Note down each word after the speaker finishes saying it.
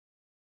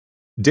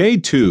Day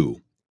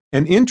 2.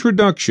 An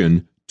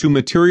Introduction to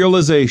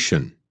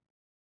Materialization.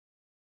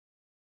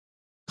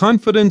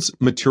 Confidence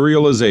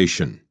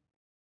Materialization.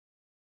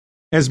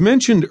 As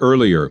mentioned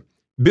earlier,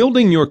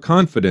 building your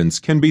confidence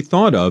can be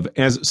thought of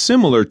as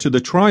similar to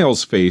the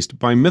trials faced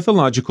by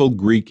mythological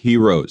Greek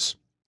heroes.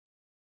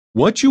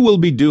 What you will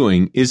be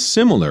doing is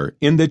similar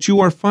in that you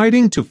are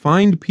fighting to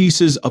find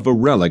pieces of a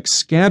relic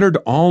scattered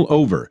all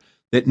over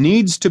that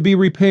needs to be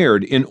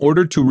repaired in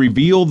order to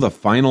reveal the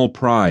final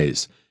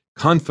prize,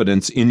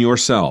 confidence in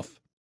yourself.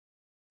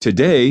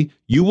 Today,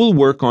 you will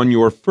work on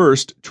your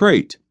first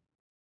trait.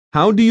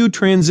 How do you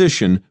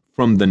transition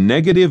from the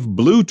negative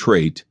blue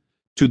trait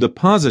to the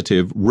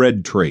positive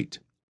red trait?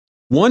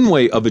 One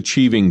way of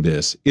achieving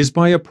this is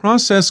by a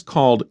process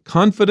called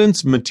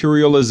confidence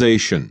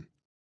materialization.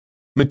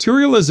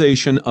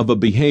 Materialization of a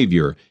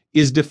behavior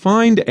is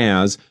defined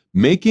as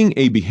making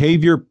a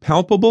behavior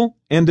palpable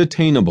and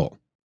attainable.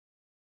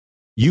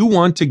 You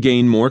want to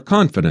gain more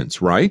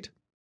confidence, right?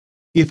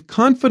 If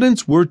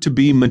confidence were to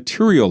be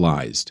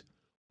materialized,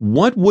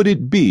 what would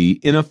it be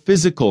in a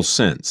physical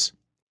sense?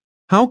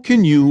 How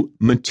can you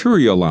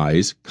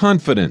materialize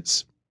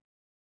confidence?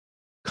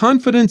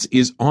 Confidence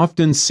is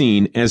often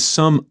seen as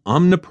some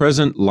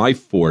omnipresent life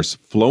force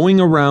flowing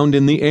around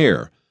in the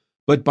air,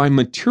 but by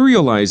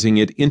materializing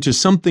it into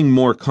something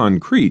more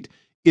concrete,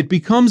 it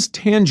becomes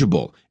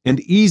tangible and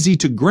easy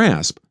to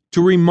grasp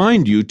to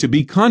remind you to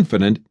be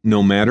confident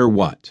no matter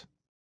what.